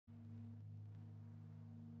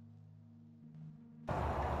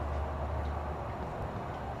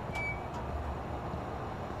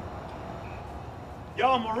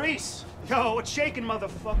Yo, Maurice! Yo, what's shaking,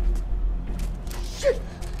 motherfucker? Shit!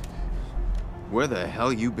 Where the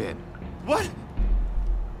hell you been? What?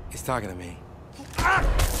 He's talking to me.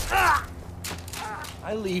 I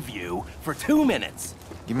leave you for 2 minutes.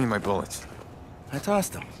 Give me my bullets. I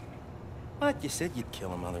tossed him. But you said you'd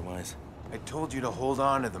kill him otherwise. I told you to hold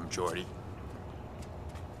on to them, Jordy.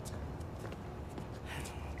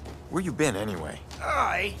 Where you been, anyway?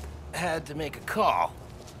 I had to make a call.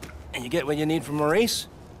 And you get what you need from Maurice?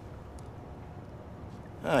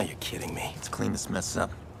 Oh, you're kidding me. Let's clean this mess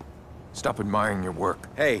up. Stop admiring your work.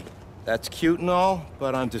 Hey, that's cute and all,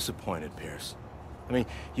 but I'm disappointed, Pierce. I mean,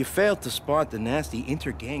 you failed to spot the nasty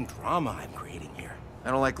inter-gang drama I'm creating here.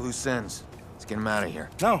 I don't like loose ends. Let's get him out of here.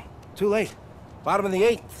 No, too late. Bottom of the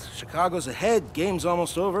 8th. Chicago's ahead. Game's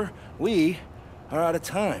almost over. We are out of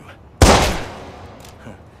time.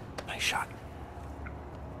 Huh. Nice shot.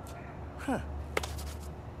 Huh.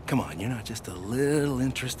 Come on, you're not just a little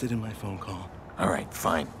interested in my phone call? All right,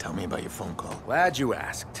 fine. Tell me about your phone call. Glad you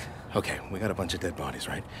asked. Okay, we got a bunch of dead bodies,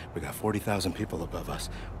 right? We got 40,000 people above us.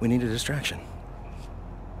 We need a distraction.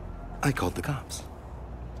 I called the cops.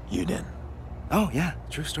 You did? Oh, yeah,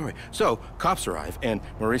 true story. So, cops arrive, and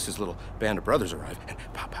Maurice's little band of brothers arrive, and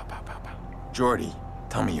pow, pow, pow, pow, pow. Jordy,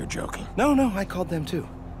 tell me you're joking. No, I called them too.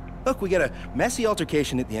 Look, we get a messy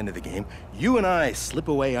altercation at the end of the game. You and I slip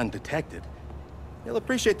away undetected. You'll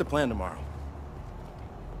appreciate the plan tomorrow.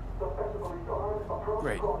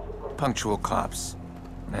 Great. Punctual cops.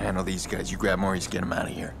 I'm gonna handle these guys. You grab Maurice, get him out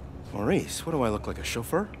of here. Maurice, what do I look like, a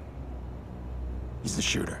chauffeur? He's the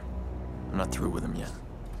shooter. I'm not through with him yet.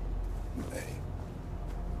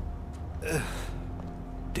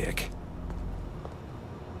 Dick.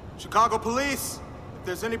 Chicago police! If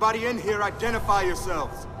there's anybody in here, identify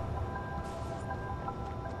yourselves.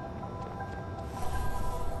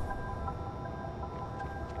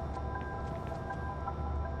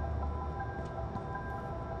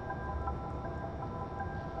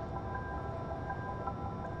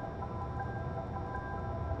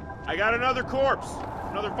 I got another corpse.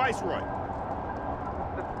 Another viceroy.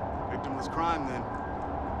 Victimless crime, then.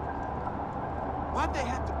 Why'd they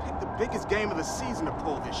have to pick the biggest game of the season to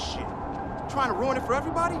pull this shit? Trying to ruin it for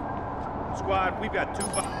everybody? Squad, we've got 2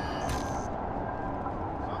 Something's up.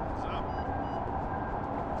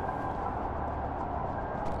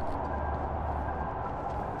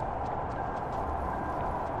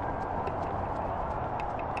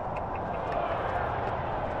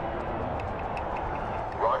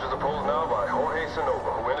 Rogers opposed now by Jorge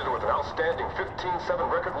Sonova, who ended with an outstanding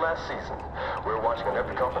 15-7 record last season. We're watching an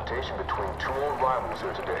epic confrontation between 2 old rivals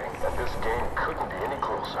here today, and this game couldn't be any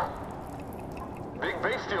closer. Big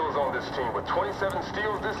base steal is on this team with 27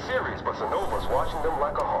 steals this series, but Sonova's watching them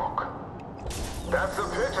like a hawk. That's a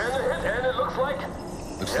pitch and a hit, and it looks like...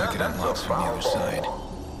 Looks like it unlocks from the other side.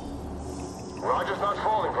 Rogers not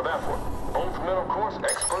falling for that one. Both men, of course,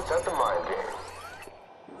 experts at the mind game.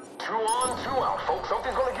 2 on, 2 out, folks.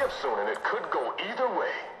 Something's gonna give soon, and it could go either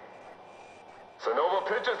way. Sonova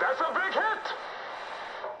pitches, that's a big hit!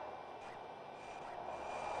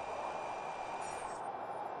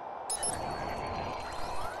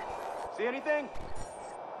 See anything?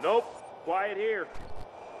 Nope. Quiet here.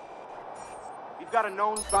 We've got a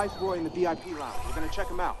known viceroy in the VIP lounge. We're gonna check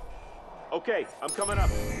him out. Okay, I'm coming up.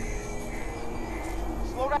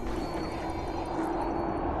 Slow down.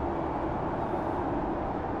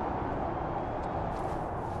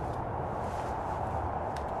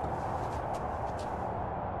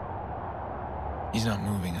 He's not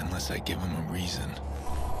moving unless I give him a reason.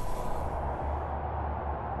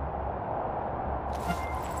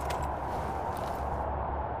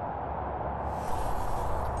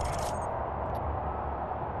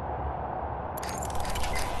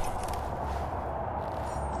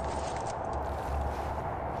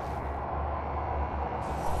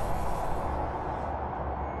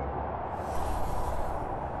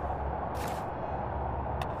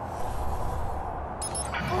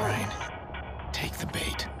 All right, take the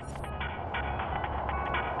bait.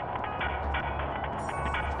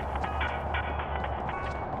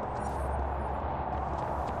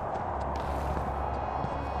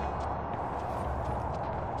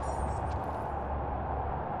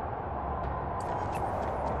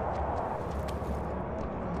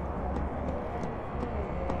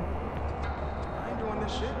 I ain't doing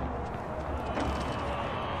this shit.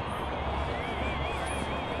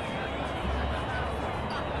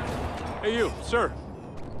 Hey, you, sir.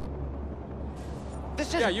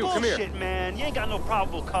 This is Yeah, you, come here. bullshit, man. You ain't got no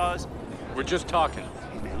probable cause. We're just talking.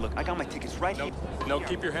 Hey, man, look, I got my tickets right here. No,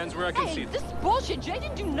 keep your hands where I can Hey, see them. this is bullshit. Jay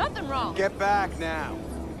didn't do nothing wrong. Get back now.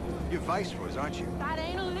 You're viceroys, aren't you? That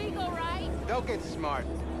ain't illegal, right? Don't get smart.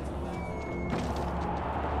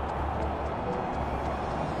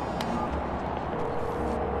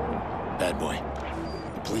 Bad boy.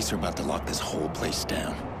 The police are about to lock this whole place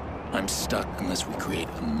down. I'm stuck unless we create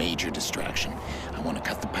a major distraction. I want to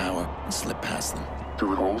cut the power and slip past them. To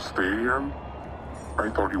the whole stadium? I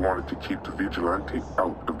thought you wanted to keep the vigilante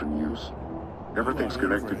out of the news. Everything's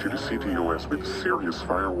connected to the CTOS with a serious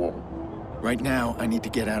firewall. Right now, I need to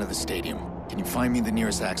get out of the stadium. Can you find me the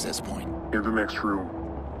nearest access point? In the next room.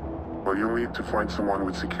 Well, you'll need to find someone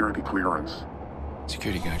with security clearance.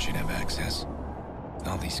 Security guard should have access. With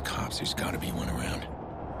all these cops, there's gotta be one around.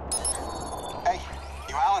 Hey,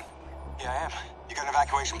 you Alan? Yeah, I am. You got an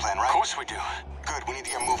evacuation plan, right? Of course we do. Good, we need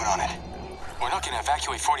to get moving on it. We're not gonna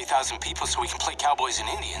evacuate 40,000 people so we can play cowboys and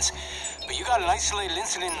Indians. But you got an isolated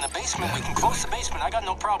incident in the basement, we can close the basement. I got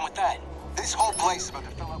no problem with that. This whole place is about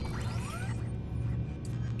to fill up with...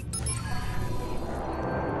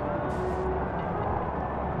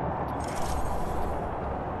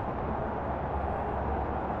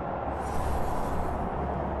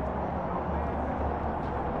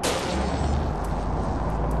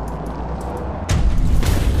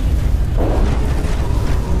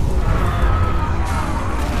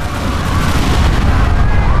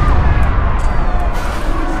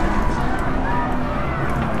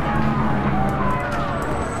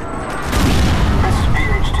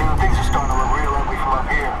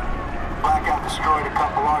 Blackout destroyed a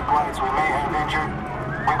couple arc lights we may have injured.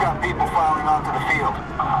 We've got people filing onto the field.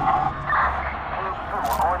 We're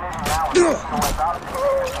coordinating now with the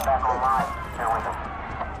west back online. Here with them.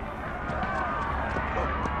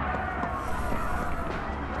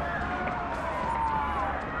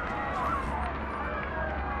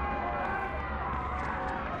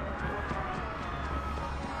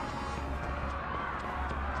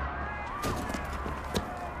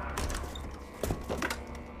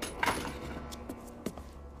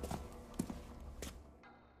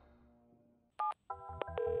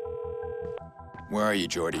 Where are you,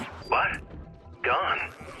 Jordy? What?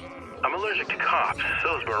 Gone. I'm allergic to cops,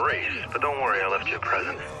 so's Maurice, but don't worry, I left you a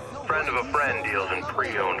present. Friend of a friend deals in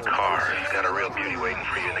pre-owned cars. Got a real beauty waiting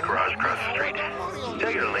for you in the garage across the street.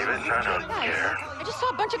 Take it or leave it, I don't care. I just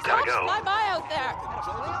saw a bunch of Gotta cops go. fly by out there.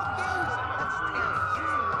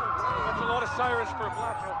 That's a lot of sirens for a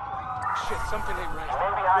blackout. Shit, something ain't right.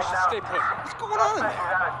 Maybe We should stay put. What's going on? Suspect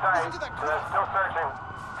is out of sight. They're still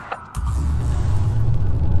searching.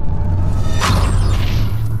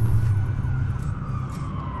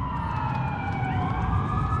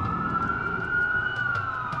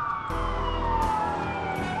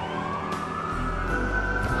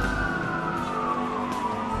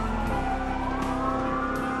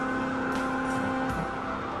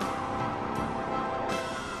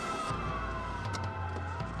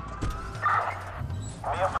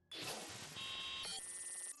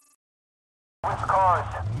 Which cars?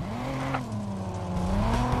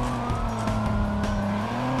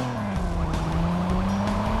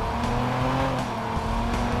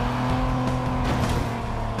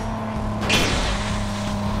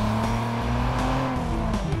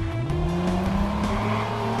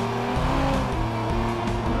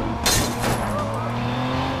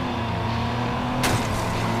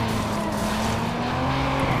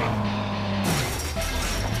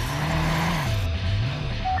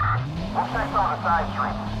 We'll check on the side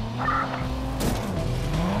street.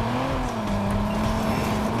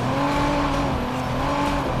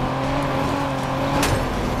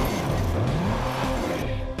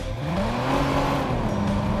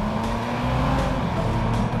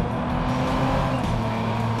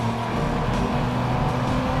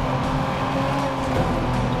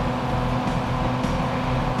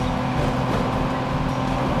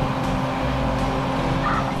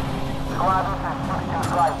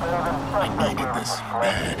 I needed this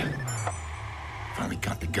bad. Finally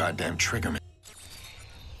got the goddamn trigger.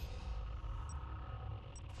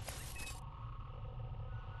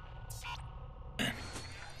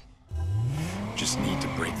 Just need to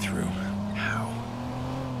break through. How?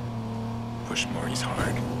 Push Maurice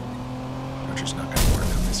hard. Torture's not gonna work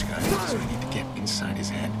on this guy, so I need to get inside his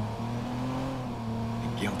head.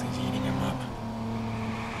 The guilt is eating him up.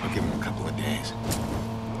 I'll give him a couple of days.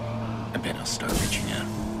 I bet I'll start reaching out.